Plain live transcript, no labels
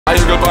I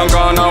go punk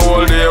on a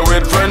whole day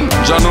with friend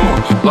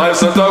Jano, life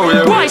set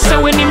away. Boy,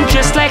 so when him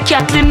just like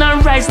Catlin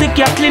and rise the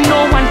Catlin,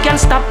 no one can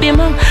stop him.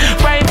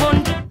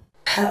 500.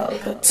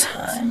 Pelpa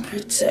time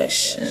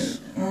protection.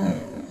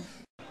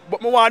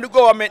 But I want the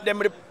government, them,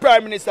 the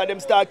Prime Minister,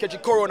 them start catching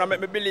corona, make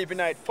me believe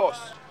in it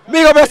first.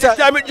 Big up yourself.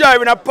 Time we drive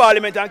in a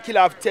parliament and kill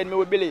off 10, me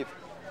will believe.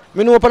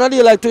 Me know upon a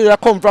day like today, I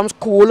come from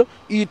school,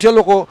 eat your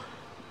local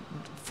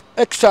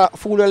extra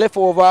food left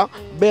over,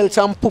 belts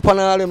and poop and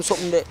all them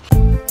something there.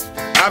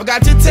 I've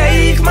got to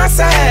take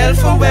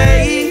myself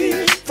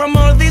away from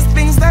all these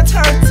things that's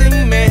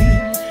hurting me.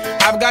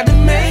 I've got to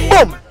make...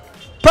 Boom!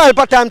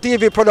 Pelpa Time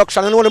TV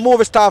production, and when the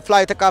movie star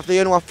fly take off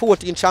the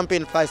 14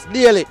 champagne flights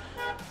daily.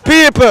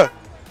 People,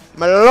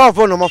 I love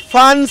you, my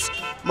fans,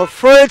 my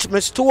fridge,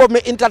 my store,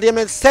 my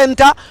entertainment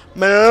center,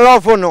 I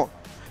love you.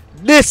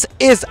 This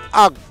is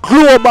a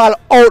global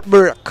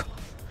outbreak.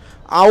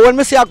 And when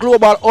I say a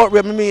global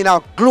outbreak, I mean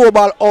a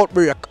global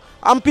outbreak.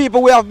 And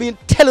people, we have been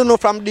telling you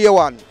from day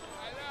one.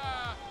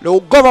 The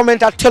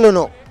government are telling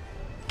you,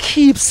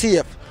 keep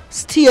safe,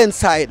 stay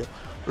inside.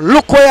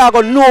 Look where you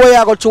go, know where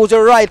you go, choose the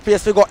right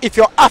place to go. If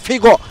you're have to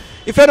go.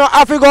 If you don't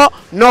have to go,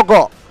 no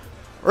go.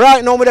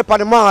 Right now, we're at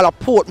the mall of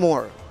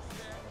Portmore.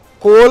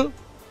 Cool,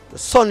 the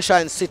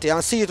Sunshine City,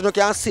 and see it, you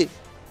can see.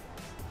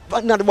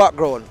 But not the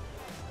background.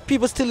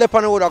 People still left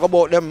on the road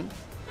about them.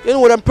 You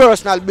know them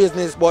personal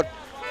business, but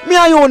me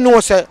and you know,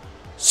 say,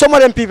 some of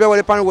them people who are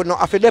on the road now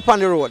have to left on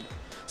the road.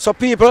 So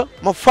people,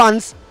 my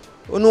fans,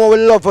 you know we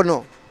love you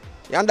now.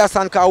 You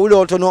understand? Because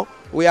without you know,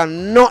 we are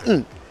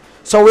nothing.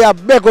 So we are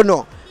begging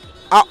now.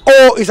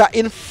 O is an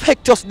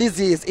infectious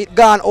disease. It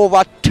gone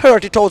over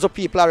 30,000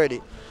 people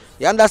already.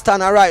 You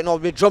understand? And right now,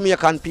 the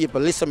Jamaican people,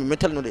 listen to me, I'm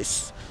telling you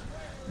this.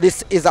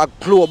 This is a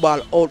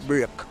global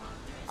outbreak.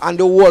 And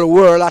the whole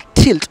world are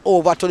tilt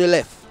over to the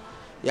left.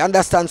 You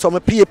understand? Some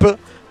people,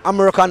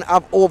 American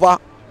have over,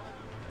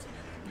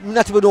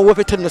 not even know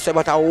what to say,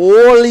 but a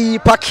whole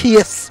heap of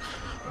case.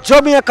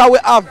 Jamaica will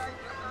have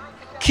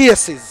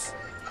cases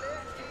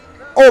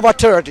over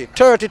 30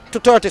 to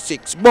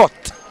 36.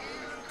 But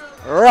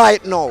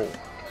right now,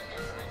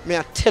 may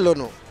I tell you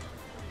now,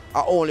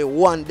 only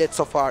one death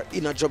so far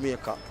in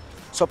Jamaica.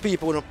 So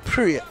people will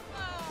pray.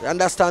 You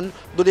understand?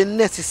 Do the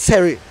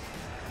necessary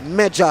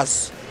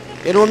measures.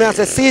 You know what I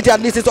say? See it,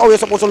 and this is how you're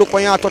supposed to look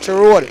when you touch the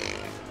road.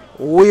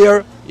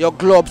 Wear your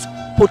gloves,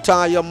 put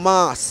on your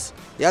mask.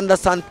 You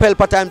understand?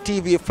 Pelpa Time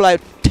TV flight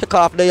take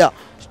off there.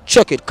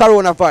 Check it.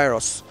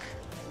 Coronavirus.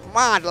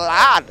 Mad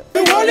lad.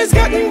 The world is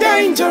getting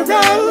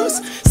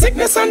dangerous.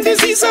 Sickness and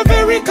disease are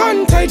very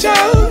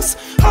contagious.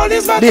 All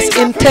these this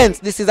intense.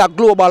 This is a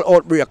global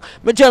outbreak.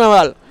 But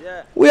general,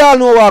 we all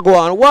know what's going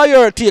on. Why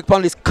your take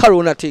on this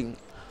corona thing?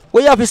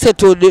 What you have to say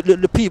to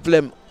the people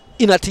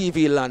in a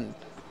TV land?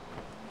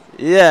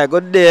 Yeah,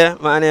 good day.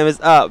 My name is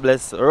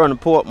Bless. Run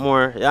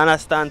Portmore. You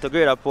understand? To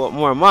Greater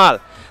Portmore Mall.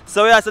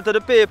 So we have to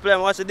the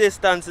people watch the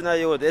distance in the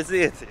youth. You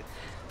see it?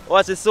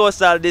 Watch the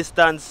social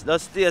distance.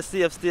 Just stay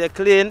safe, stay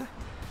clean.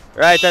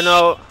 Right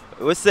now,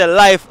 we sell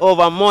life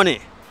over money.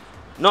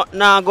 Not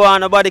now go on,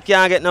 nobody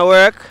can get no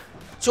work.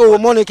 So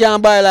money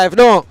can't buy life,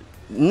 no?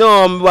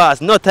 No,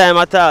 boss. No time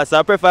at all. So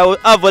I prefer we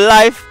have a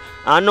life.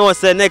 I know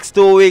say next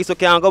 2 weeks we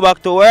can go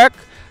back to work.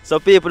 So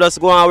people just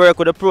go and work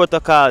with the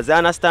protocols. You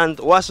understand?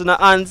 Washing the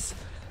hands,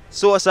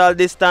 social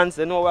distance,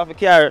 you know we have to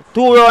carry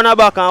 2 round the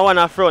back and 1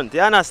 at front. You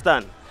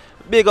understand?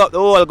 Big up the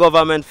whole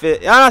government for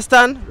you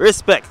understand?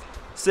 Respect.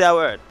 Say a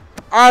word.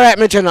 Alright,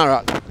 my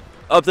general.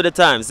 Up to the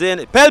time. See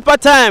it? Pelpa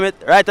time.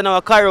 Right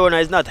now corona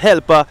is not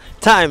helper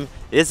time.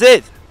 Is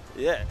it?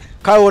 Yeah.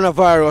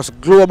 Coronavirus,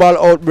 global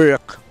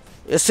outbreak.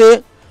 You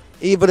see?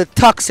 Even the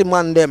taxi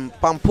man them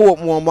from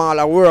Portmore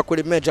Mall work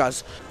with the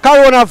measures.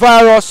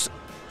 Coronavirus,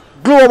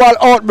 global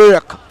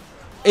outbreak,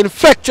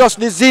 infectious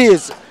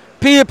disease.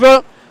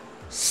 People,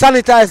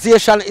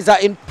 sanitization is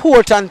an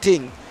important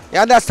thing. You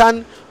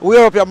understand?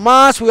 Wear up your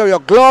mask, wear your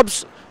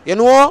gloves, you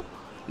know?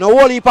 No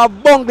whole heap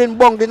of bungling,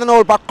 and all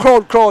heap of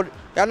crowd.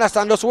 You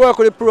understand? Just work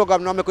with the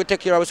program now, make we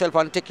take care of ourselves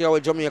and take care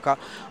of Jamaica.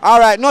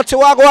 Alright, not to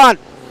walk on.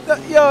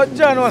 Yo,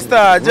 Jano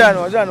star,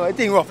 Jano, it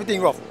thing rough.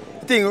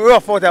 It thing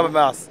rough out of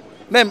my ass.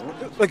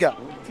 Look here,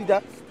 see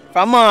that?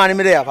 From morning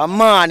me there, from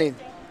morning.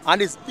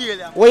 And this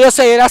alien. What you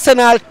say, that's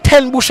all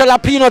 10 bushel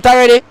of peanut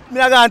already? Me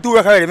not gone 2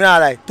 rock already, me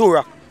not lie, 2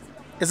 rock.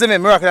 You see me,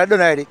 me rock that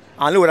done already,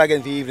 and load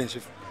again for evening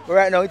shift. But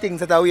right now, things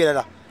that are weird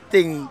that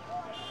thing.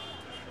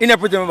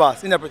 Inappropriate, my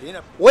boss,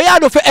 inappropriate. What you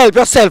do for help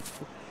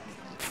yourself?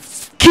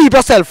 Keep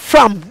yourself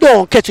from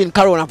don't catching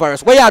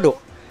coronavirus. What you do?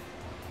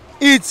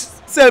 Eat,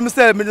 sell me,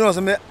 you know,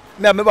 so me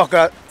have my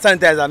buckle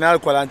sanitizer, my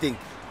alcohol and thing.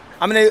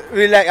 I mean,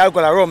 really like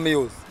alcohol and rum me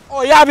use.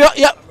 Oh, you have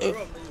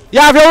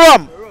your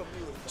rum?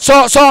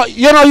 So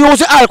you don't use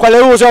the alcohol,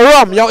 you use your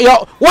rum.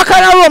 What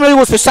kind of rum you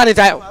use for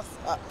sanitize?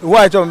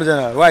 White rum,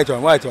 general. White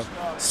rum.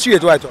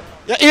 Straight white rum.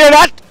 You hear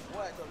that?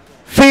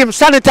 Film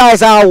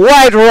sanitizer,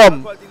 white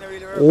rum.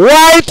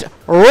 White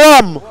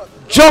rum.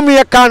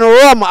 Jamaican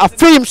rum, a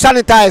film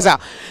sanitizer.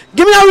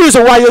 Give me a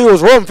reason why you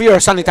use rum for your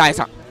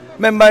sanitizer.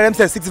 Remember them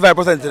say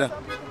 65%, you know?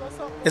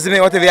 You see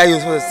me, whatever I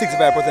use for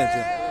 65%, you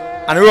know?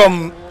 And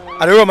rum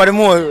And the rum are the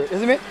more, you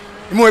see me?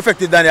 The more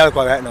effective than the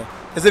alcohol right now.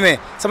 You see me?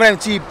 Some of them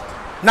cheap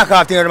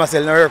knockoff things them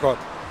sell in the workout.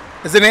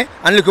 You see me?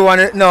 And look at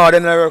one, no,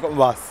 them not work out,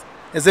 boss.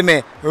 You see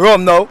me?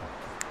 Rum now.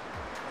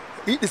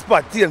 Eat the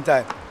spot, same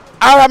time.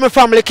 Alright, my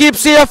family, keep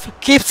safe,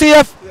 keep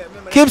safe,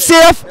 keep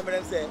safe. Remember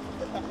them say,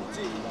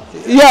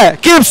 Yeah,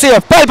 keep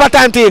safe. Pelpa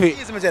Time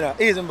TV. easy, my general,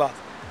 easy, boss.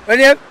 What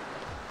name?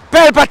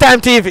 Pelpa Time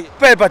TV.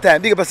 Pelpa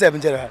Time, big up yourself, my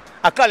general.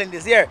 I'm calling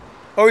this here.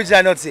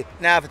 Original Nutsy,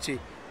 now half a tree.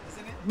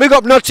 Big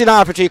up Nutsy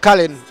now for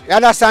Colin. You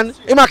understand?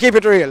 He might keep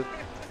it real.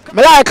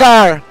 Me like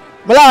her.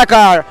 Me like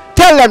her.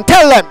 Tell them,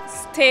 tell them.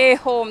 Stay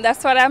home.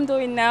 That's what I'm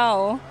doing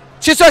now.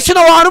 She said she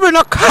don't want to bring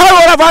no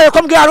coronavirus.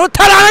 Come get her.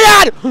 Tell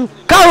her yard.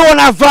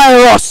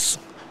 Coronavirus.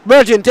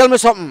 Virgin, tell me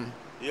something.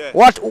 Yeah.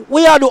 What?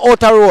 We are the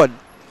outer road.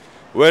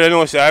 Where you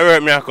know, sir, where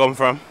me I come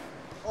from?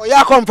 Oh,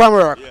 you come from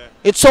work. Yeah.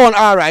 It sound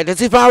alright.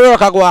 It's if I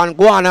work, I go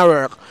on and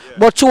work. Yeah.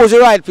 But choose the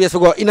right place to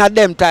go in a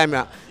them time.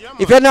 Yeah.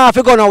 If you know if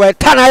you go nowhere,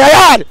 turn on your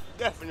yard.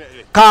 Definitely.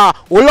 Cause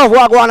we love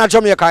what go on in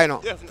Jamaica, you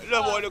know. Definitely.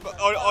 Love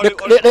all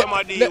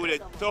the deal with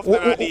it. Tough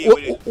time I deal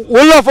with it.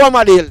 We love what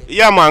my deal.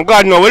 Yeah, man.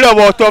 God know. We love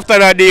how tough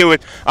time I deal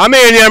with. I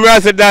mean, name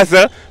Russell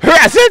Dasser.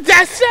 Russell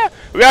Dasser.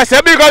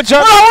 Russell big up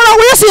chop. Hold on,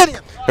 what you saying?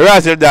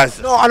 Russell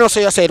Dasser. No, I don't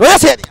say you said. What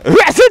you said?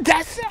 Russell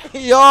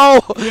Dasser. Yo,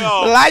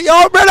 like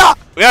yo, brother.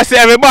 We say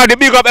everybody,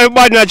 big up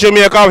everybody in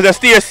Jamaica. We say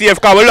stay safe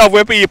because we love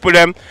we people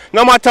them.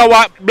 No matter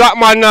what, black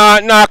man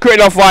nah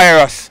create a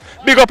virus.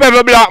 Big up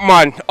every black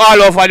man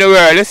all over the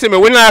world. You see me,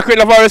 we not create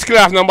a virus kill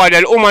off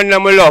nobody. The woman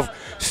them we love.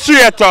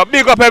 Straight up,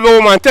 big up every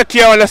woman. Take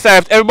care of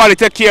yourself. Everybody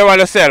take care of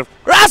yourself.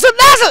 Russell,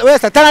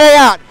 where's the turn of your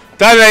yard?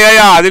 Turn of your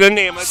yard in the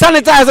name of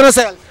Sanitize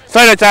yourself.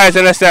 sanitize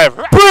yourself.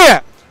 Pray.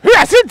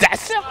 Russell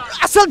Dasser.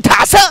 Russell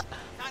Dasser.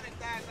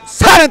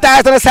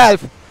 Sanitize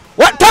yourself.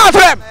 What? Talk to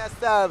them.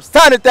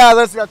 Sanitize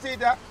yourself, see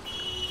that?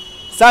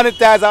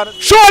 Sanitize on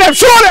Show them,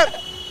 show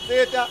them.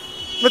 see that?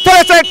 Me tell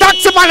you, say,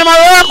 taxi man,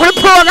 I work with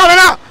the program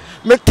now.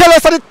 Me tell you,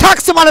 say, the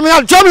taxi man, I'm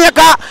in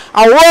Jamaica,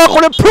 I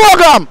work with the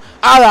program.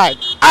 All right,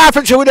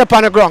 after with up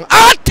on the ground.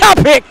 Our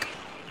topic,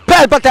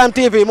 Pelpa Time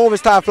TV, movie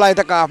star fly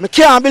take off. Me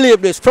can't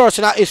believe this, first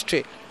in our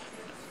history.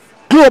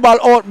 Global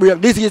outbreak,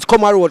 disease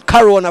come around,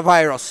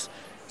 coronavirus.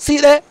 See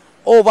there,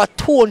 over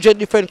 200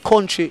 different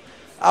countries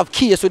have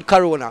cases with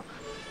corona.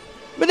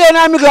 But then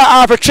I'm going to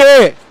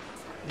arbitrary.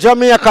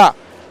 Jamaica.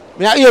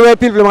 I hear where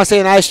people are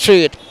saying I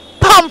straight.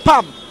 Pam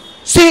pam.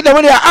 See them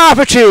when they are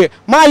arbitrary.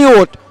 My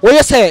youth, what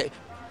you say?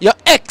 Your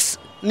ex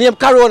named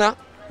Corona?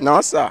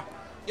 No, sir.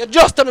 You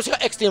just tell me your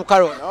ex named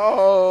Corona.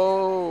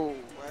 Oh,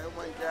 why am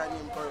I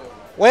name Corona?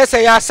 What you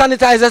say? You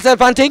sanitize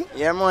yourself and thing?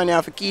 Yeah, man, you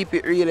have to keep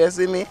it real, you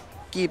see me?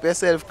 Keep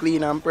yourself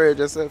clean and purge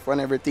yourself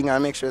and everything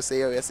and make sure say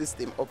your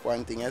system up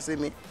one thing, you see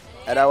me?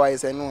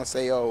 Otherwise, I know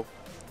say yo,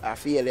 a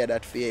failure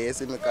that fear, you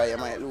see me, because you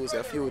might lose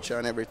your future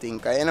and everything,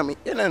 because you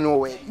don't know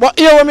where. But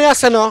hear what me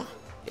say now?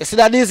 You see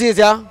that disease,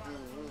 yeah?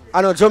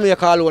 I know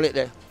Jamaica alone it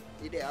there.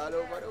 It's there all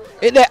over the world.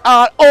 It's there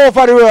all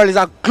over the world. It's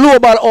a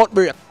global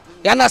outbreak.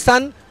 You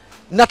understand?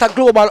 Not a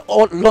global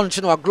launch,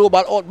 you know, a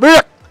global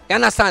outbreak. You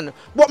understand?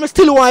 But me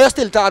still want you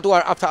still talk to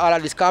her after all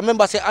of this, because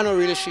remember say I don't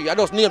really she. I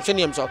just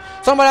name so.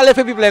 Somebody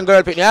left people and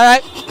girl picking,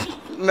 alright?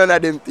 None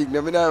of them things,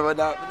 I never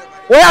that.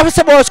 What you have to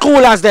say about school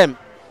as them?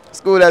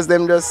 School as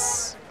them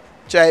just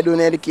try doing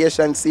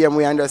education same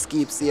way and just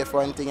keep safe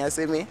one thing, you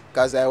see me?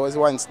 Because I was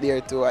once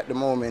there too at the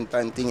moment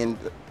and thing in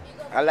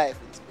a life.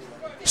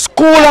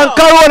 School and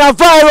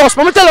coronavirus.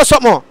 Let me tell you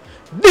something.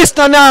 This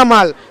not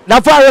normal.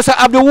 The virus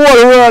have the whole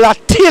world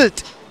at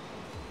tilt.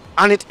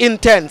 And it's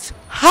intense.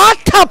 Hot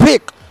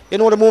topic. You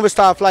know the movie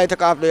star fly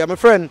take off there, my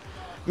friend.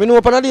 Me know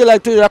upon a day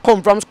like today that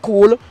come from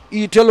school,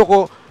 eat your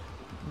local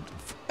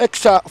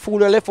extra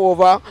food left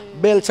over,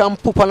 belch and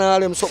poop and all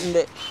them something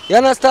there. You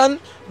understand?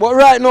 But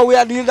right now we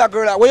are dealing with that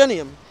girl. What's your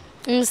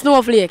name?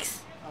 Snowflakes.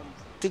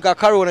 Think of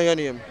Corona your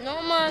name?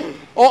 No man.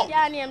 Oh.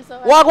 Yeah, name so.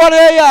 What go on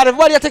there yard?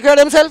 Everybody take care of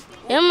themselves?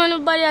 Yeah man,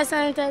 everybody has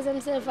sanitize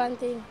themselves and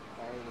thing.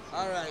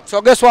 Alright.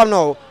 So guess what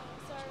now?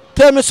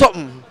 Tell me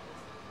something.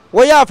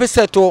 What you have to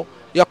say to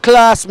your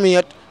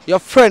classmate, your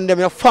friend them,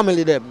 your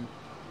family them?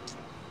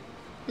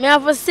 Me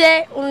have to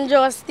say,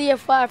 just stay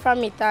far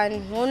from it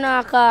and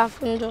knock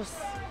off and just.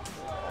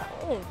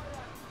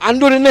 And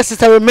do the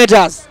necessary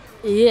measures.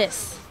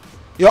 Yes.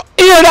 You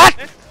hear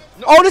that?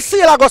 How the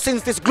sale go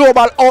since this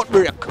global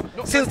outbreak?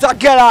 Since the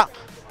girl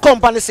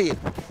company sale?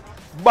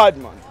 Bad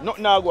man,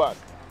 nothing now go on.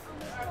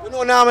 You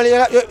know normally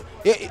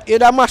you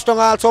done mash down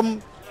all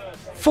some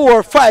 4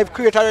 or 5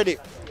 crate already.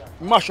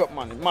 Mash up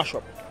man, mash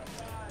up.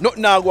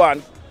 Nothing now go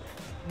on.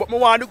 But I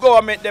want the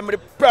government, them, the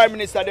Prime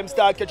Minister, them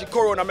start catching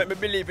corona, make me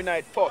believe in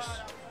it first.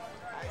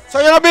 So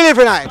you don't believe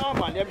in it? No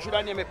man, them should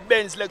have named it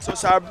Benz,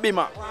 Lexus or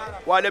Beamer.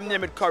 While them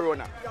name it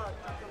Corona.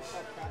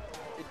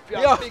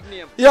 It's a big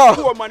name. Yo.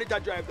 Poor man it a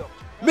drive down.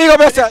 Big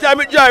up yourself.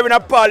 Time it drive in a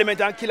parliament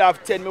and kill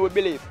off 10, me would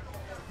believe.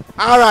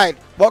 Alright,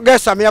 but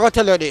guess what, I'm going to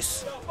tell you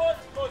this.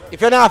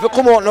 If you don't have to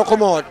come out, no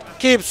come out.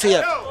 Keep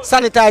safe.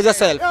 Sanitize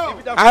yourself.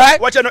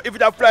 Alright? Watch out, if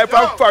it a fly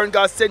from foreign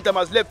gas, St.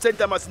 Thomas, left St.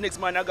 Thomas, next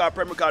man I got a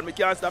premier card, me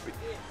can't stop it.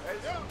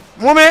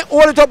 Mommy,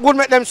 hold it up good,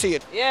 make them see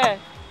it. Yeah.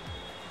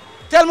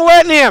 Tell me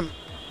what name.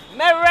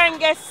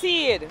 Merengue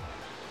seed.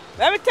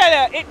 Let me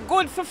tell you, it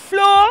good for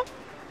flow,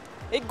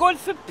 it good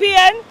for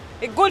pain,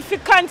 it good for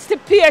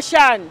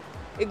constipation,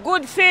 it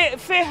good for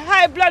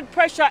high blood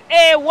pressure,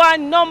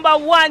 A1,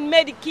 #1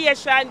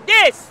 medication.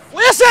 This.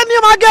 What you say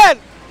name again?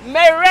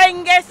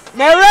 Merengue seed.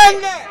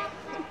 Merengue.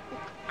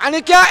 And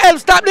it can't help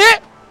stop the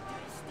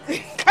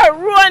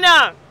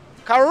Corona.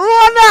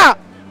 Corona.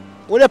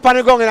 We're up on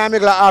the ground in the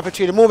middle of half a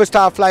tree. The movie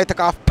star fly take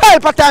off.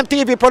 Pelpa Time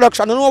TV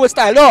production. You know we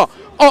style. No.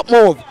 Up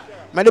move.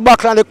 Man, the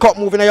back and the cup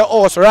moving in your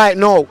house right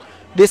now.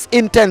 This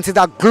intense is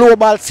a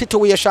global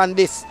situation.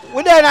 This.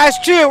 We're there in the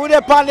street. We're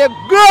there on the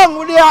ground.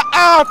 We're there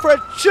half a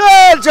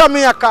tree,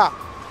 Jamaica.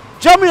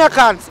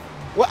 Jamaicans.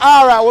 We're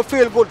alright. We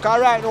feel good. Because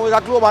right now there's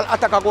a global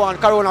attack going on.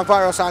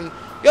 Coronavirus. And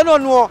you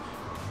don't know.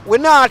 We're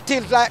not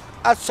things like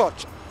as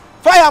such.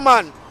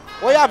 Fireman.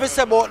 What you have to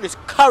say about this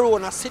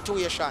corona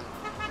situation?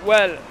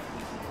 Well,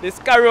 this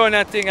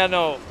corona thing I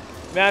know.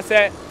 May I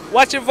say,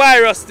 watch the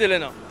virus still, you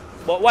know.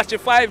 But watch the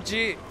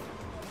 5G.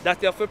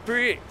 That you have to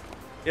pray.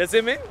 You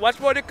see me? Watch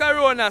about the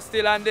corona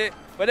still and the,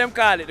 what them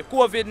call it, the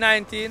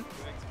COVID-19.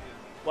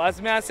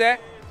 What may I say?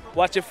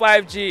 Watch the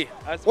 5G.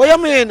 What you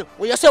mean?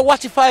 When you say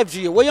watch the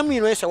 5G, what you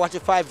mean when you say watch the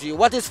 5G?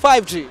 What is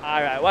 5G?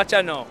 Alright, watch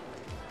it now.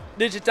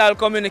 Digital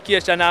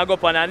communication now go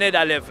up on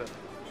another level.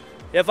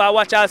 If I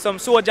watch all some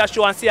soldier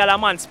show and see all a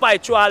man spy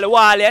through all the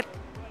wallet,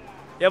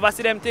 you ever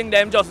see them thing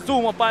them just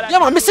zoom up all that? Yeah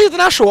man, I see it in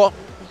a show.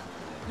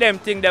 Them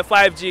thing the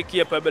 5G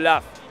capable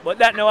of. But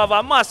that now have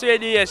a mass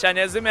radiation,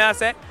 you see me I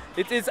say?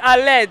 It is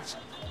alleged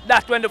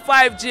that when the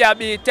 5G are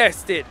being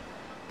tested,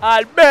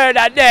 all birds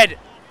are dead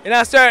in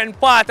a certain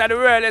part of the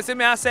world, you see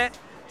me I say?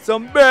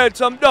 Some birds,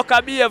 some duck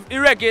are behave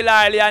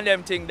irregularly and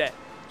them thing there.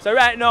 So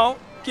right now,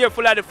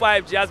 careful of the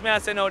 5G, as me I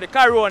say now, the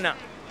corona.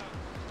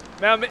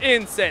 I have my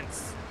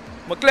incense.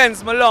 I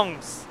cleanse my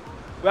lungs.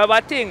 We have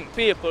a thing,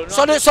 people.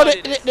 So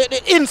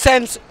the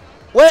incense,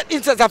 what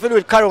incense have to do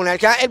with corona?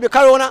 Can I help with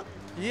corona?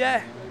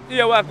 Yeah.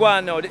 Here we go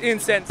on now, the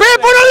incense.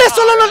 People don't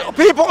listen,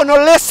 people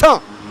don't listen.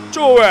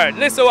 True word,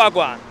 listen what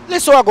go on.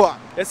 Listen what go on.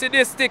 You see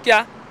this stick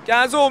here? Can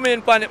I zoom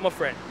in on it, my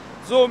friend?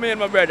 Zoom in,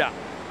 my brother.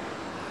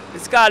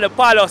 It's called the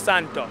Palo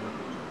Santo.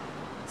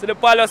 So the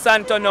Palo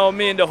Santo now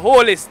mean the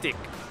holy stick.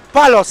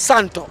 Palo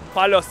Santo.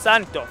 Palo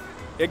Santo.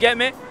 You get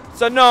me?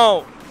 So now,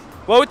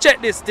 when we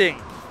check this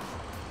thing,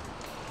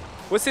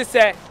 we see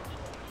say,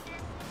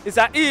 it's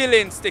a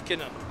healing stick, you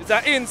know. It's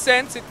an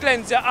incense, it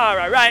cleanses your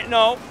aura. Right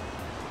now,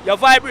 your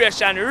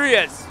vibration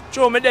raise.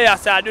 Show me there,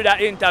 so I do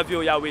that interview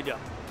here with you.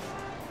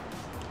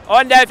 I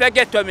wonder if you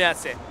get to me, I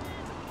say.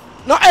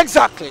 Not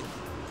exactly.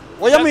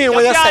 What you mean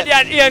when you say? The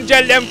guardian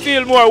angel, them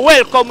feel more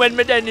welcome when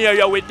me then near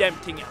you with them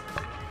thing. I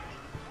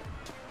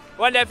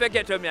wonder if you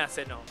get to me, I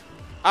say no.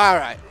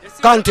 Alright,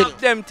 continue.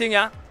 Them thing,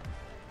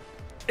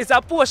 it's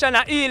a portion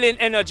of healing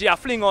energy I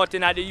fling out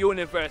in the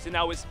universe, in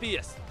our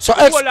space. So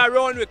all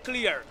around we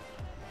clear.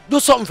 Do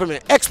something for me.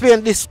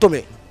 Explain this to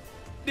me.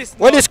 This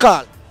what is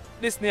called?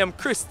 This name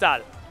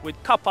crystal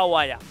with copper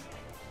wire.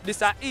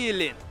 This is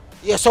healing.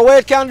 Yeah, so what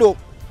it can do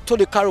to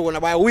the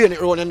corona by wearing it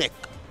around the neck?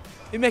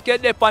 It make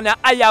it dip on a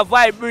higher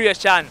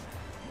vibration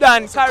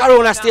than so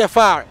corona stay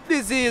far.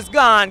 Disease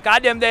gone,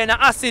 because them they in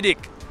acidic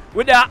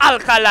with the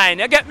alkaline.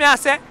 You get me I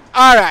say?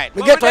 Alright,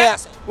 we get what you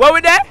say. What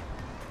we there?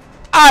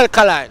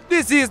 Alkaline.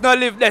 Disease no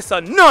live there,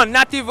 son. None,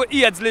 not even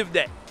AIDS live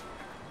there.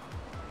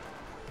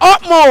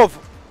 Up move.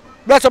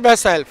 Bless up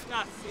yourself.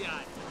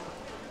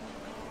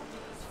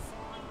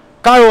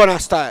 Corona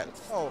style.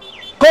 Oh.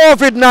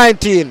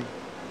 COVID-19.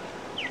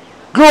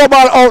 Global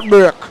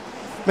outbreak.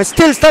 Me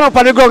still stand up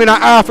on the ground in a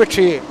half a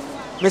tree.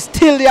 Me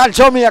still there in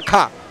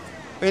Jamaica.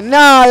 Me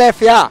now left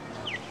here.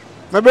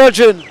 My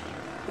virgin,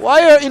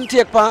 why your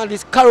intake on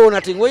this corona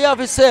thing? What you have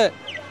to say?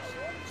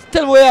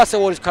 Tell me what you have to say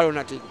about this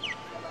corona thing.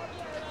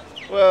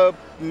 Well,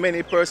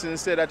 many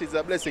persons say that it's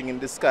a blessing in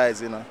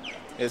disguise, you know.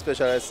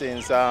 Especially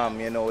since,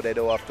 you know, they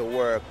don't have to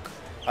work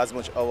as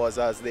much hours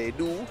as they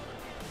do.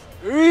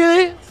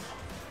 Really?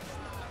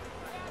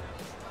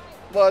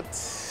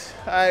 But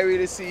I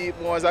really see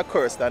it more as a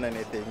curse than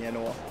anything, you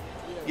know.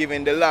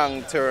 Given the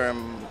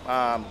long-term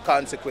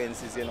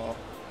consequences, you know.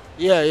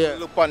 Yeah, yeah.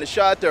 Look on the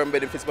short-term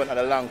benefits, but not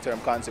the long-term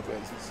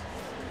consequences.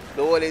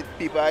 The only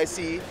people I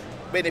see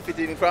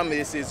benefiting from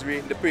this is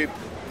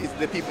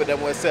the people that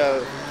will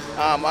sell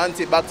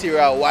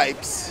antibacterial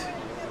wipes,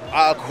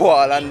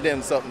 alcohol, and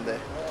them something there.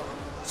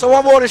 So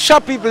what about the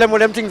shop people,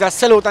 them things that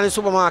sell out in the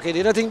supermarket?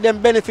 You don't think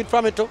them benefit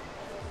from it too?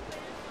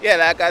 Yeah,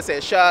 like I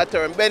said,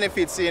 short-term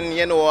benefits in,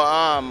 you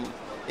know,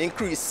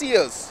 increased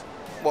sales,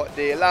 but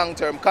the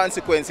long-term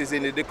consequences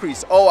in the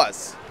decreased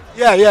hours.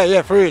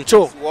 Yeah, for real,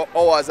 true.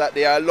 Hours that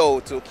they are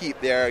allowed to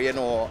keep their, you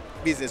know,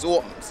 business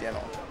open, you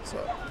know. So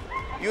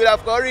you would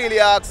have to really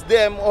ask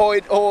them how.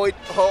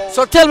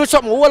 So tell me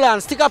something, hold on,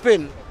 stick up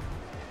in.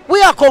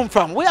 Where you come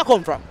from? I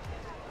come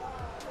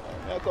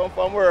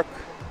from work.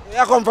 Where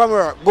you come from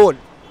work?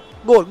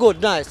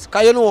 Good, nice.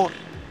 Because you know,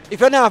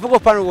 if you don't have to go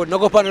up on the road, no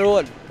go up on the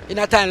road in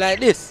a time like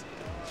this.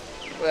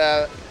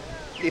 Well,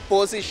 the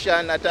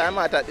position that I'm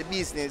at the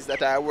business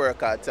that I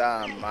work at,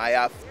 I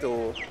have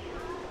to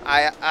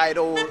I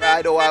don't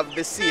have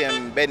the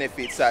same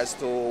benefits as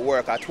to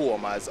work at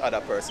home as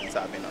other persons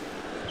have, you know.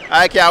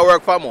 I can't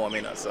work from home,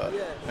 you know, so.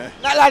 Yeah.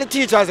 Not like the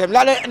teachers, them,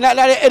 not like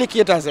the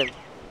educators. Them.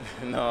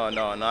 No,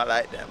 not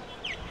like them.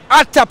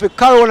 Hot topic,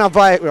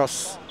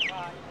 coronavirus.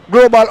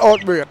 Global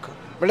outbreak.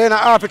 But then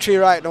arbitrary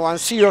right now and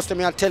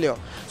seriously, I tell you.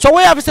 So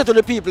what have you said to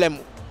the people them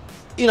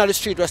in the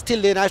street, we're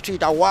still in the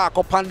street, I walk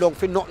up and down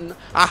for nothing,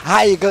 I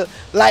higgle,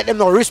 like them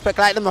no respect,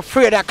 like them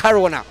afraid of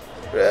corona?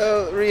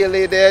 Well,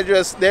 really,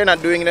 they're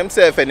not doing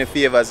themselves any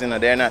favors, you know.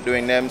 They're not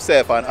doing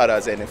themselves and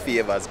others any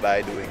favors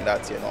by doing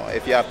that, you know.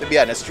 If you have to be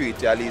on the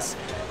street, at least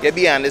you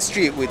be on the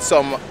street with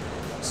some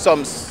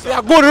for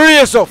a good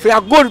reason, for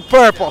a good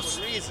purpose.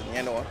 Reason,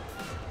 you know.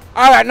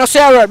 All right, now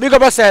say a word, big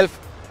up yourself.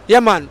 Yeah,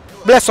 man,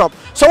 bless up.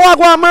 So what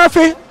go on,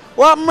 Murphy?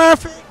 What,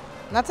 Murphy?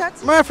 Not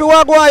that. Murphy,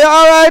 what go on, you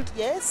all right?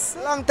 Yes.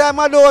 Long time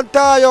I don't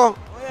tell you.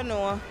 What you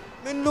know?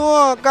 Me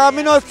know, because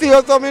I don't see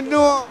you, so me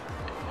know.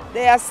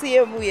 They are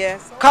same way.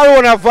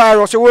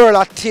 Coronavirus, the world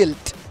at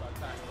tilt.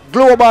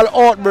 Global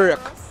outbreak.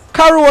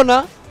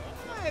 Corona.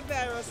 My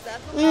virus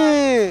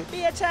that.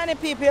 Be a Chinese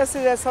people, you see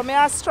this, so me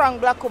a strong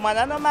black woman.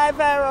 I know my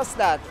virus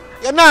that.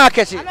 You not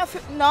catch it?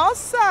 No,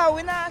 sir,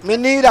 we not. Me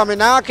neither, me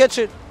not catch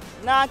it.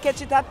 Not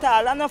catch it at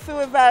all. I know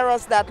feel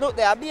virus that. Look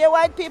there, be a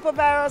white people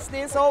virus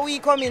this, how we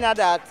come in at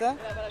that.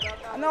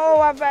 I know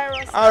our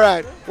virus. All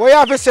right, what you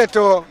have to say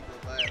to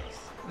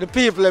the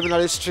people living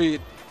on the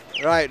street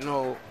right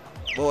now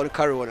about the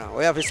corona? What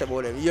you have to say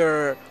about them?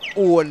 Your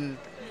own,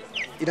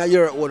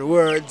 your own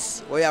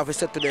words. What you have to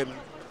say to them?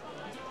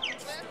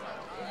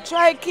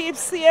 Try keep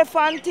safe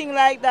and things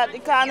like that.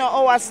 Because of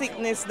our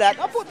sickness that.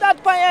 Don't put that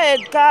on your head,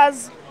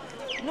 because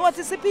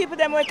notice the people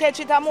them will catch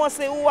it and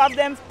mostly who have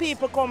them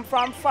people come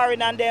from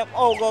foreign and them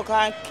all go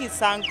and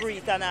kiss and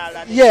greet and all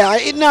that. Yeah,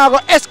 it now go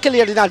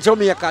escalate in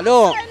Jamaica,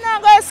 no? It now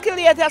go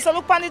escalate, so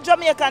look on the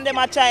Jamaican them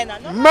at China.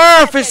 No?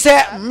 Murphy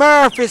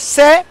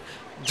say,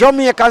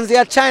 Jamaicans they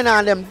are China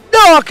and them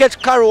don't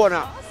catch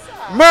corona.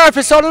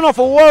 Murphy said enough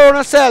for war on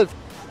herself.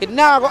 It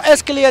now go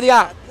escalate,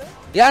 yeah.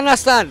 You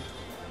understand?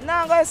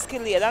 Now go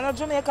escalate. I know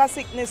Jamaica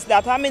sickness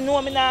that. I mean, no,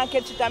 me not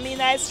catch it. I mean, in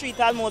the street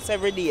almost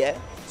every day.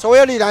 So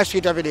where you live in the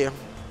street every day?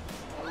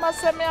 I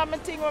say me have my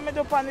thing when I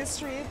do on the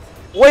street.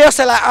 What you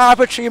say like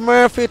arbitrary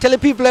Murphy? Tell the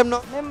people them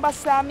no. Remember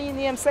say me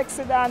name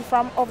Sexy Dan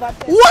from over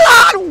there.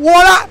 What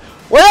on?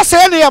 What you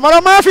say name?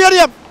 Madam Murphy your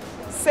name?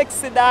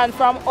 Sexy Dan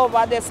from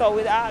over there so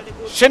with all the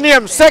good she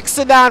name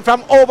Sexy Dan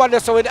from over there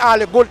so with all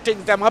the good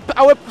things them.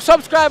 I will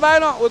subscribe I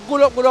know with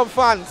good up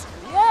fans.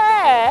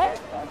 Yeah.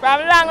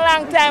 From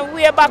long time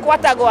way back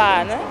what I go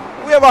on.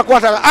 Way back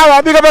what I go.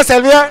 Alright, big up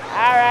yourself here.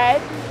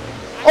 Alright.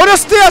 Oh,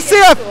 just stay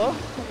safe.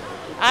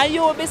 And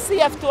you will be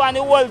safe too on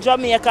the whole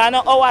Jamaica,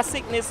 no our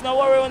sickness, no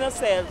worry on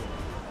yourself.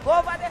 Go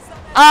over there.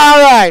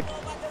 Alright.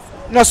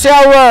 Now say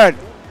a word.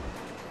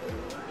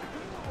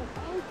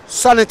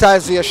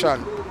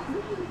 Sanitization.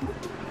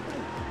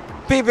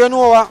 People, you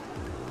know what?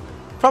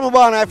 From the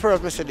born I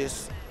first mentioned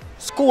this.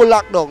 School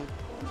lockdown.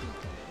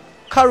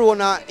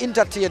 Corona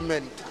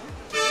entertainment.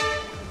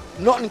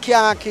 Nothing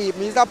can keep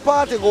me. It's a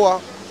party goer.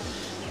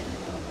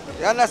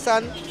 You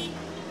understand?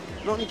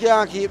 Nothing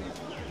can keep.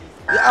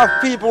 You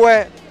have people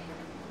where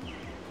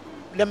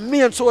the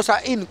main source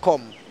of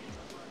income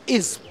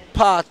is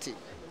party,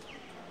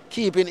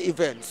 keeping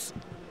events.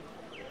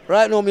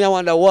 Right now, I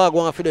wonder what I'm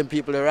going for them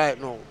people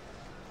right now.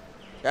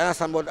 You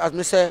understand? But as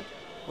I say,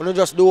 when you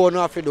just do what you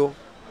have to do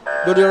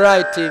the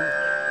right thing,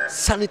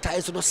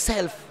 sanitize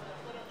yourself.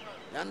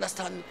 You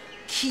understand?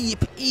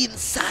 Keep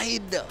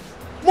inside.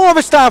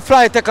 Movie star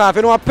fly take off,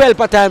 you know,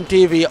 Pelpa Time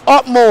TV,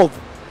 up move.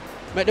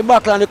 Make the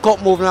back and the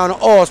cup move now on the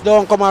horse,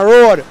 don't come a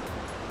road.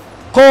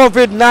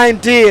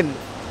 COVID-19,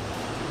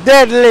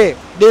 deadly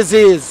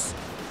disease.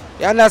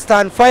 You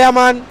understand?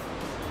 Fireman,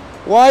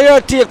 why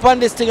you take on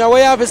this thing and what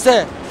you have to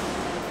say?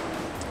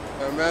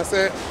 I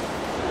say,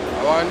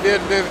 I want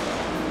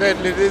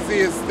deadly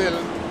disease still.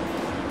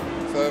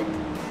 So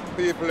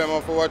people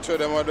have to watch what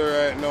they do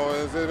right now,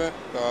 you see me?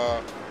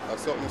 Because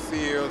that's something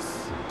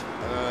serious.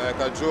 Like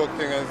a joke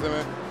thing, you see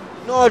me?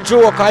 No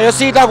joke, you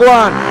see that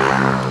one.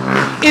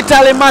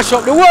 Italy mash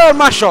up, the world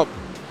mash up.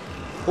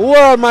 The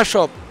world mash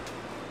up.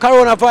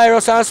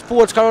 Coronavirus and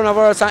sports,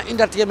 coronavirus and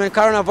entertainment,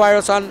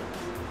 coronavirus and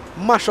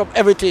mash up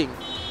everything.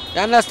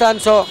 You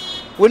understand? So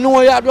we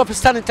know you have to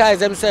sanitize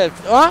themselves.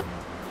 Huh?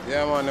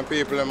 Yeah man, the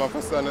people have to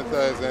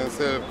sanitize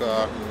themselves.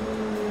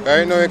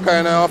 Right now it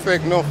kind of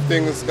affect enough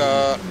things,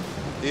 because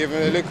even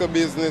the little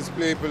business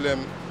people,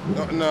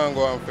 nothing going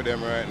on for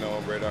them right now,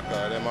 brother.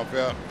 Because them have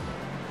to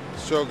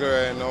struggle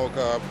right now.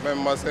 Because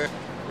remember say,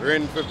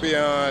 rent for pay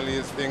and all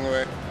these things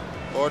where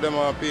all them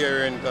are pay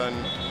rent and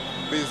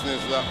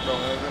business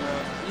lockdown, isn't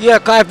it? Yeah,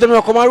 because if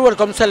them come on road,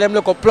 come sell them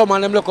local plum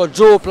and them local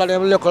joke and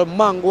them local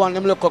mango and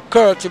them local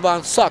kerchief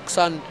and socks,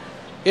 and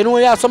you know,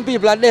 you have some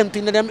people like them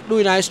think that them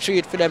doing on the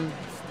street for them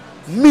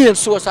main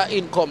source of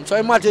income. So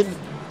imagine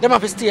them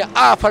have to stay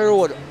half of the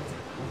road.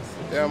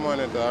 Yeah man,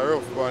 it's a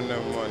rough on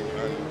them man.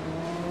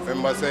 And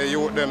remember say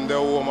youth them they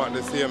home at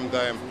the same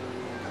time.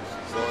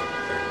 So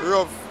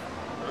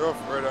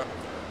rough brother.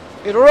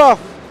 It's rough.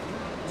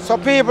 So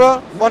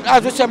people, but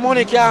as we say,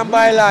 money can't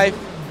buy life.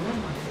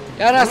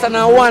 You understand?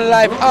 And one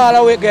life, all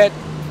that we get.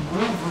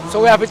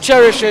 So we have to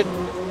cherish it.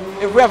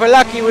 If we have a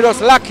lucky, we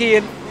just lucky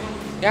in.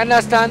 You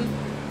understand?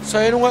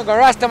 So you know what,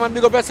 Rasta man,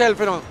 big up yourself,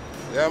 you know.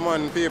 Yeah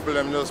man, people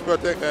them just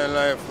protect their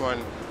life, man.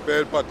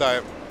 Pelpa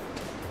type.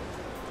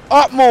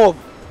 Up move.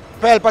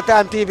 Pelpa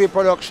Time TV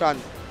production.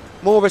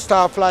 Movie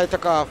star flight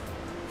take off.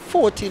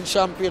 14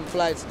 champion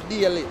flights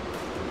daily.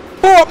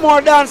 Both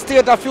more dance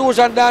theater,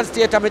 fusion dance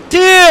theater, my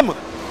team.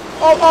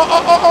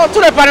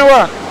 Today for the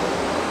work.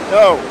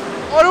 Yo.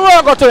 How the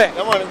work go today?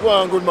 Yeah man, go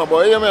on good my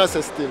boy. You may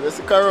say still. It's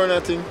a corona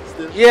thing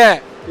still. Yeah.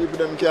 People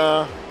them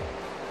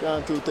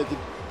can't too take it.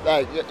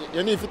 Like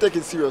you need to take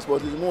it serious,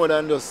 but it's more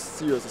than just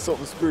serious. It's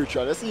something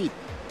spiritual. You see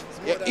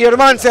it. Your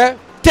man say,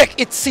 take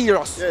it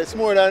serious. Yeah, it's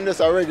more than just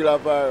a regular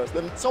virus.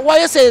 So why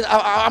you say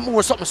I'm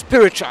more something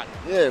spiritual?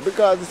 Yeah,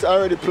 because it's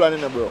already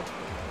planning, bro.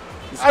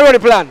 Already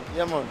planned?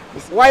 Yeah, man.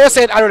 Why you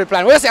say it already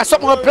planned? Why you say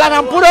something we plan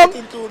and put up?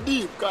 Too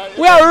deep,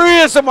 we are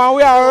real, man.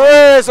 We are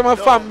real, my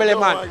family, don't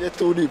man. Want to get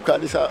too deep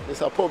because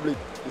this a public,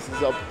 this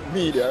is a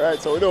media,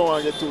 right? So we don't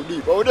want to get too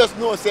deep. But we just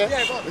know, say.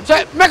 Yeah,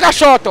 so make a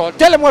short out.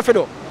 Tell them what to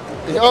do.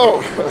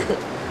 Yo.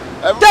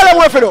 Tell them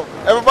what to do.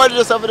 Everybody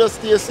just have to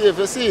stay safe.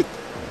 You see it?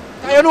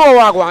 You know what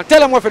I want. Tell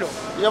them what to do.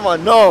 Yeah,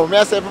 man. No,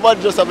 I say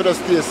everybody just have to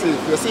stay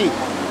safe. You see it?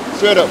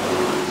 Straight up.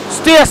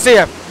 Stay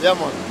safe. Yeah,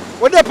 man.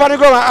 We're there on the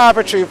ground at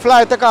Arbitrary,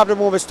 fly take off the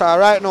movie star.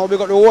 Right now we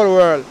got the whole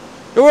world.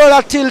 The world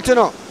are tilt, you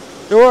know.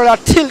 The world are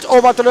tilt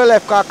over to the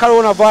left because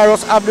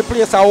coronavirus have the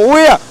place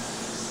away.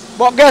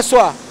 But guess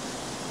what?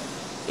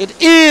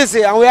 It's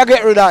easy and we are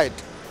get rid of it.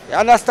 You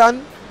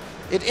understand?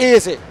 It's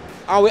easy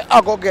and we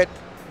are going to get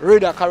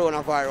rid of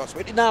coronavirus.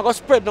 It's not going to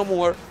spread no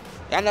more.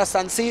 You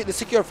understand? See, the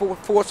security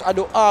force are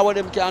do all what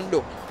them can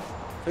do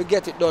to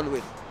get it done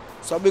with.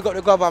 So we got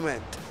the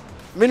government.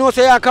 Me know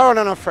say you're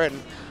corona no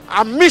friend.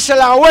 And Michelle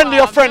and Wendy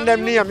your friend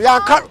them name.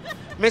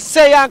 Me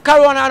say you're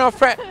corona no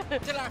friend.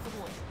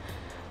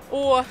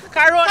 Oh,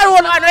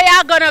 corona where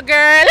you gonna,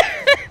 girl?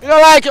 You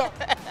don't like it?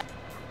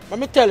 Let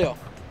me tell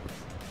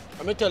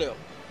you.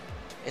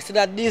 You see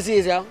that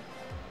disease, yeah?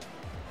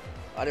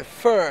 Are the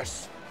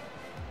first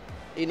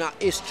in our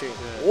history.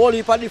 All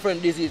heap of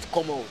different diseases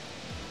come out.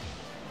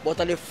 But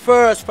are the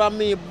first from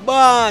me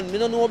born. Me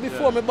don't know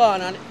before me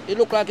born and it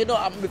look like it don't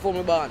happen before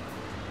me born.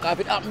 Because if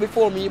it happened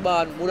before me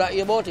born, would I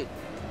hear about it?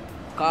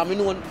 Because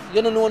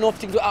you don't know enough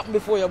things to happen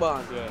before you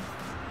born. Yeah.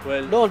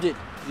 Well, don't it?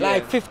 Yeah.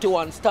 Like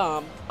 51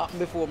 storm happened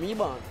before me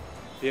born.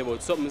 Yeah,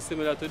 but something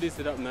similar to this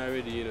it happened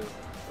already, you know.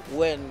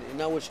 When?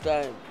 In which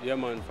time? Yeah,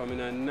 man, from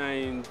in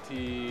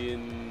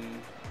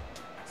 19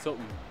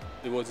 something.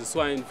 It was the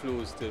swine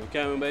flu still.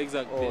 Can't remember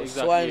exactly. Oh, the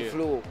exact swine year.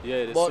 flu.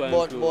 Yeah, the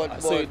swine flu.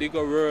 So it did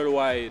go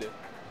worldwide.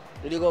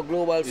 It did go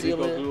global. It did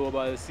go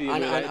global, same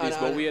like this.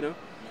 But we, you know,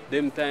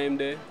 them time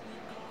there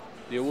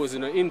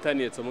wasn't no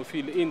internet, so I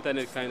feel the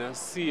internet kind of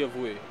save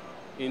way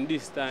in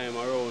this time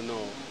around now.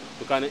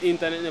 Because the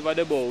internet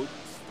never about.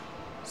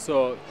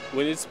 So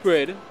when it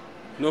spread,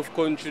 enough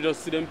country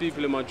just see them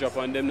people in my drop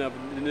and them have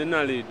the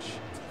knowledge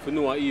for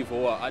know what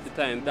evil what. At the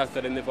time, doctor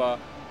they never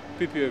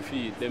prepare for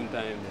it them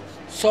time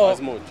so,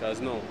 as much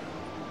as now.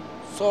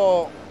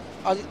 So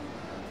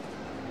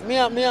me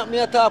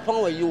talk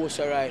on what you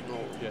say right now.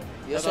 Yeah.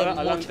 You say a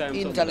much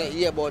internet,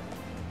 yeah, but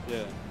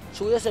yeah.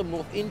 So you say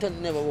more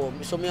internet never work.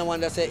 So me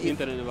wonder say if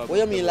internet never what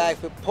you mean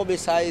like we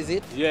publicize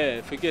it?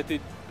 Yeah, forget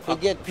it.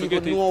 Forget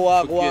people know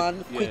what go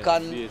on quick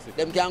and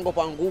them can go up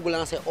on Google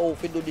and say, oh,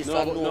 if you do this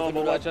and no,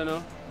 but watch you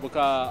know,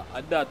 because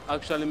that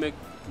actually make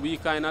we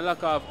kind of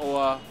lock off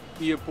our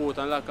airport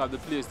and lock off the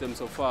place them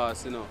so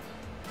fast, you know.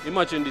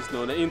 Imagine this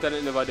now, the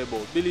internet never there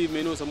about. Believe me,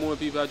 you know some more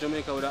people at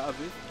Jamaica would have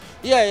it.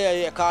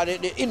 Yeah, because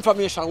the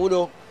information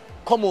would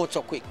come out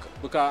so quick.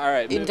 Because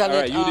alright, you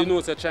didn't know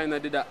that China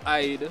did that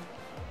hide.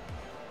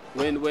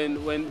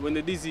 When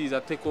the disease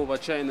take over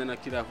China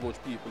and kill off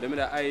much people, they made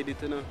that hide it,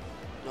 you know.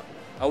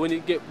 And when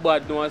it get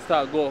bad now and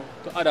start go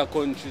to other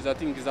countries, I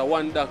think it's a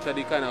one doctor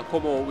they kind of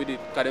come out with it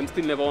because them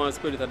still never want to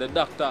spread it. And the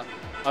doctor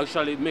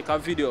actually make a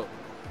video.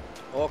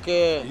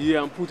 Okay.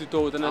 Yeah, and put it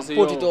out and I say,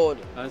 put it out.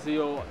 And say,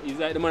 yo, he's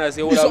like the man that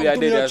say, hold up, we are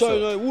dead.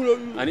 So.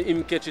 And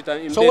him catch it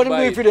and him so dead when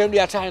by him do it for them, they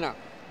are China?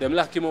 Them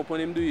lock him up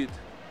when him do it.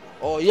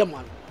 Oh, yeah,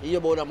 man. You hear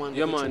about that man.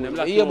 Yeah, man. Them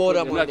lock him up.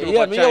 Them lock him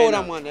Yeah, up me hear about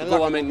that man. The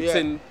government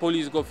send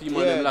police go for him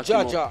and them lock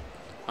him up.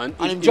 And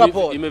him drop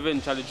out. Him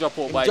eventually drop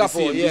out by the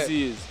same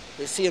disease.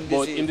 The same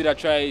but disease. him did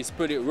try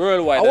spread it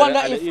worldwide.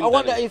 I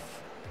wonder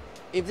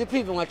if the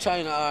people in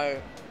China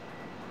are,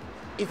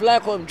 if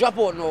like him drop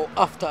out now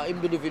after him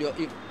do the video,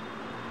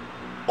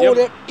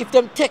 if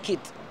them take it.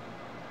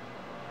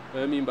 What do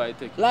you mean by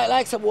take it?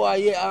 Like some boy,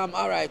 yeah,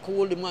 alright,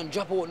 cool, the man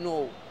drop out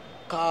now.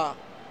 Car.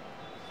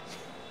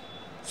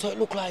 So it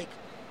look like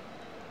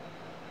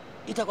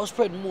it going to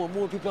spread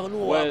more people know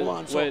what go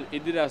on. So. Well,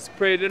 it did a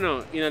spread, you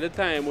know, in the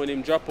time when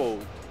him drop out.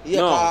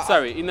 Yeah, no,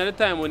 sorry, in the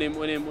time when him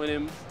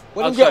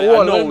get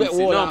old,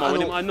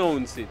 when him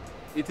announce it,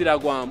 it did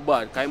go on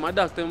bad. Because my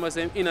doctor was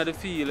saying in the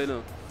field, you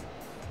know.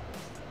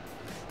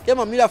 Yeah,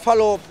 man, me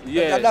follow up.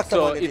 Yeah,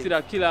 so it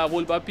did kill a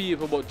whole lot of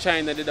people, but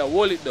China did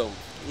hold it down.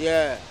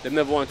 Yeah. They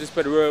never want to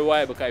spread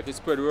worldwide because if it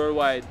spread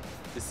worldwide,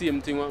 the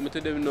same thing what me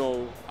to them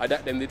now,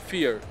 that them did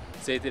fear.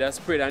 Say it a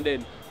spread and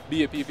then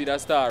be a people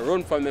that start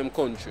run from them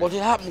country. But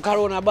it happened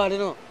corona bad, you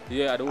know?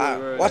 Yeah, the whole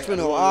world. Watch me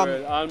now.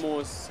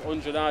 Almost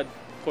 100 odd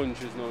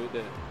countries now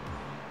there.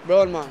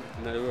 Brown man.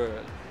 In the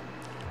world.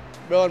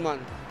 Brown man.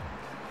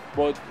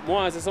 But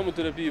more I say something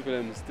to the people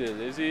them still,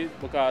 you see?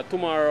 Because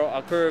tomorrow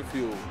a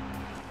curfew.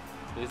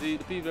 You see,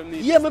 the people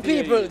need Yeah, to my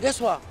stay people, in.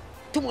 guess what?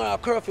 Tomorrow a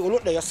curfew,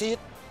 look there, you see it?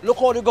 Look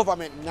how the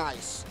government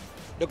nice.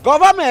 The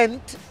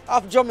government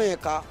of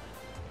Jamaica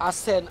has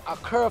sent a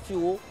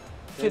curfew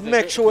to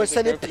make sure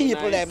send the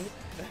people nice. them.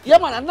 Yeah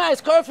man, a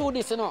nice curfew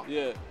this, you know.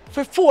 Yeah.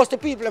 To force the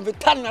people them to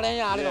turn in the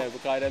yard, you know. Yeah,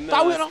 because they're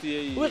That way, not you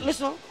know, stay wait,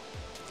 listen.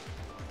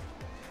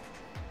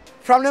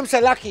 From them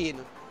say lucky,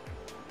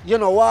 you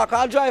know, walk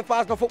or drive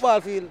past the football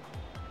field.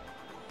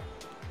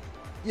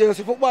 You know,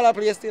 see football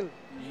play still.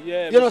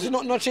 Yeah. You know, see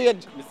no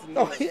change.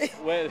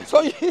 Well.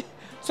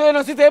 So you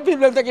know, see the people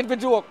them take it for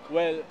joke.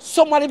 Well.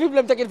 Some of the people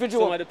them take it for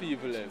joke. Some of the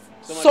people them.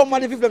 Some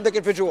of the people them take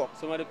it for joke.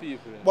 Some of the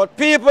people them. But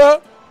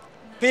people,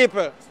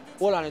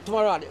 hold on,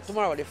 tomorrow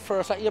the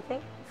 1st of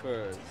April?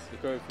 First. The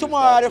curfew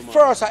Tomorrow the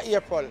tomorrow. 1st of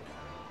April.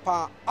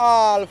 For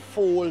All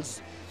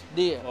Fools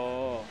Day.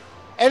 Oh.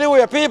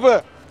 Anyway,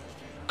 people,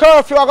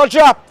 curfew are gonna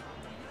drop.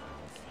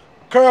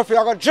 Curfew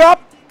are gonna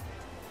drop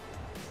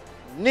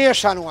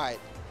nationwide.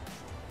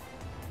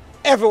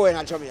 Everywhere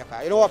in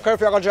Jamaica. You know what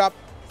curfew are gonna drop?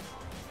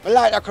 I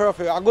like a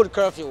curfew, a good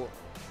curfew.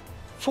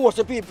 Force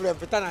the people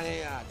to stand on the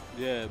yard.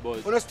 Yeah,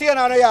 but When you stay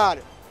on the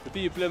yard. the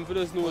people them for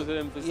just know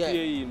them to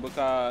stay in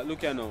because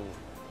look here now.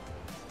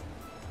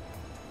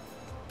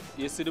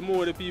 You see the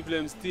more the people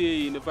them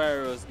stay in, the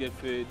virus get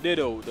dead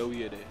out the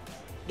way there.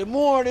 The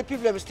more the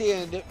people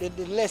stay in,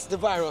 the less the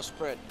virus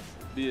spread.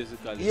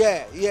 Basically.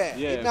 Yeah.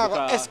 It's not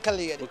going to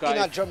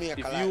escalate in Jamaica.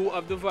 If you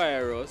have the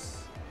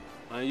virus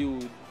and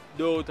you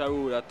don't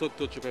road that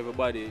touch up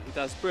everybody, it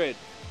has spread.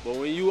 But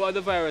when you have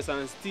the virus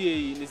and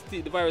stay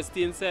in, the virus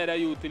stay inside of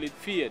you till it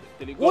fade,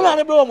 till it go. Hold on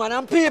the bro man,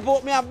 and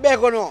people, me a beg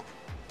you now.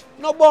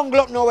 No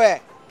bungle up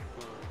nowhere.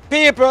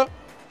 People,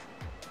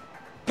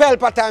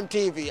 Pelpa Time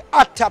TV,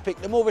 hot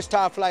topic, the movie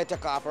star fly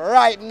take off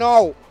right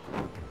now.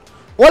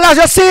 Well, as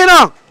you see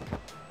now,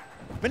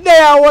 me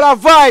there are all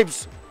the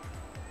vibes.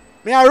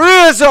 Me a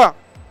razor.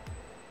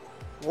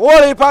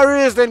 All heap of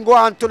razor then go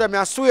on to them,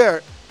 I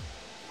swear.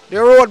 The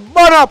road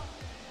burn up.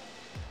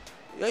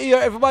 You hear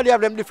everybody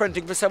have them different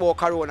things to say about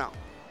corona.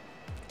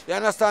 You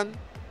understand?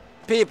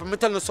 People, me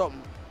tell you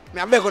something.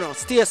 Me a beg you now,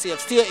 stay safe,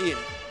 stay in.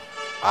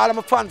 All of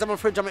my fans, my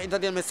friends, my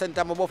entertainment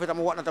center, my buffet,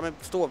 my whatnot, my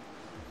stove.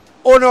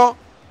 Oh no,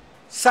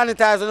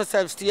 sanitize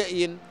yourself,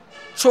 stay in.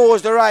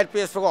 Choose the right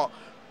place to go.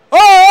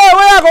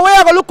 Oh, where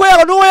you go, look where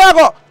you go, know where you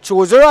go.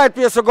 Choose the right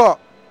place to go.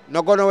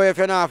 Not go nowhere if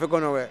you're not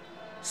going nowhere.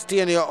 Stay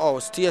in your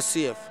house, stay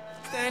safe.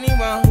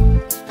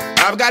 Anyone,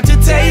 I've got to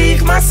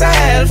take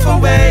myself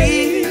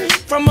away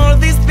from all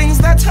these things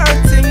that's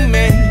hurting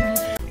me.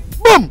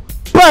 Boom!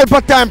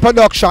 Pelpa Time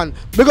production.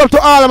 Big up to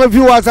all of my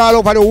viewers all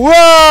over the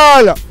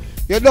world.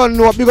 You don't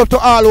know. Big up to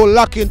all who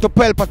lock into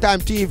Pelpa Time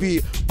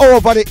TV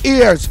over the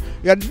years.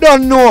 You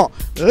don't know.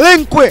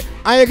 Link with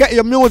and you get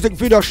your music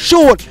video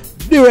shoot,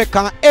 direct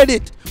and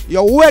edit.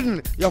 Your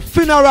wedding, your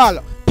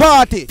funeral,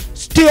 party,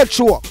 stage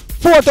show,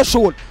 photo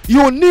shoot,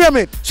 you name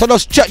it. So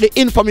just check the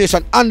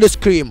information on the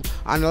screen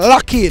and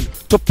lock in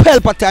to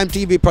Pelpa Time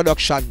TV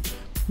production.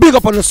 Big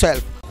up on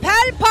yourself.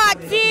 Pelpa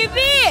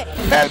TV!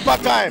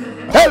 Pelpa Time!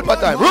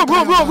 Pelpa Time! Room!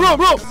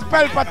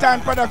 Pelpa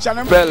Time production.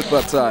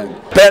 Pelpa Time.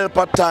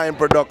 Pelpa Time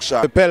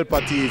production.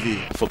 Pelpa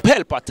TV. For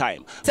Pelpa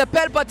Time. It's a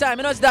Pelpa Time,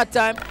 you know it's that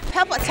time.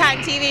 Pelpa Time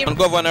TV. I'm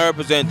governor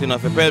representing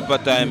of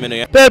Pelpa Time, you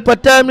know.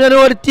 Pelpa Time, you know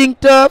what I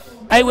think tough?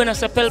 I when I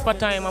say Pelpa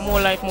Time, I'm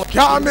more like more.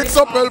 Can't mix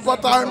up Pelpa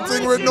Time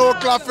thing with no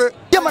coffee.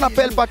 Yeah, man, a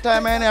Pelpa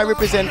Time, and I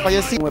represent for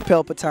you. See, with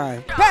Pelpa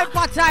Time.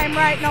 Pelpa Time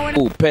right now.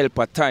 Oh,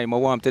 Pelpa Time, I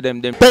want to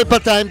them.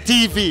 Pelpa Time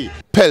TV.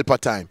 Pelpa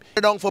Time.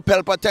 Down for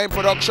Pelpa Time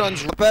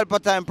Productions.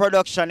 Pelpa Time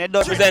Production. It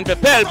does represent for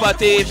Pelpa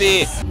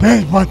TV.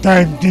 Pelpa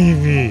Time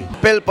TV.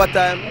 Pelpa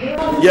Time.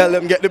 Yeah,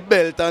 let me get the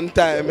belt on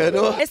time, you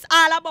know. It's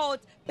all about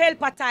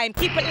Pelpa Time.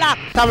 Keep it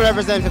locked. Time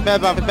represent for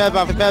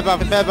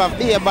Pelpa,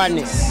 be a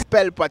badness.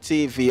 Pelpa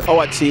TV,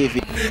 our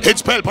TV.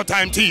 It's Pelpa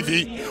Time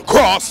TV.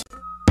 Cross.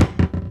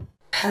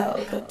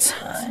 Pelpa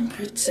Time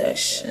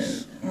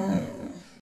protection.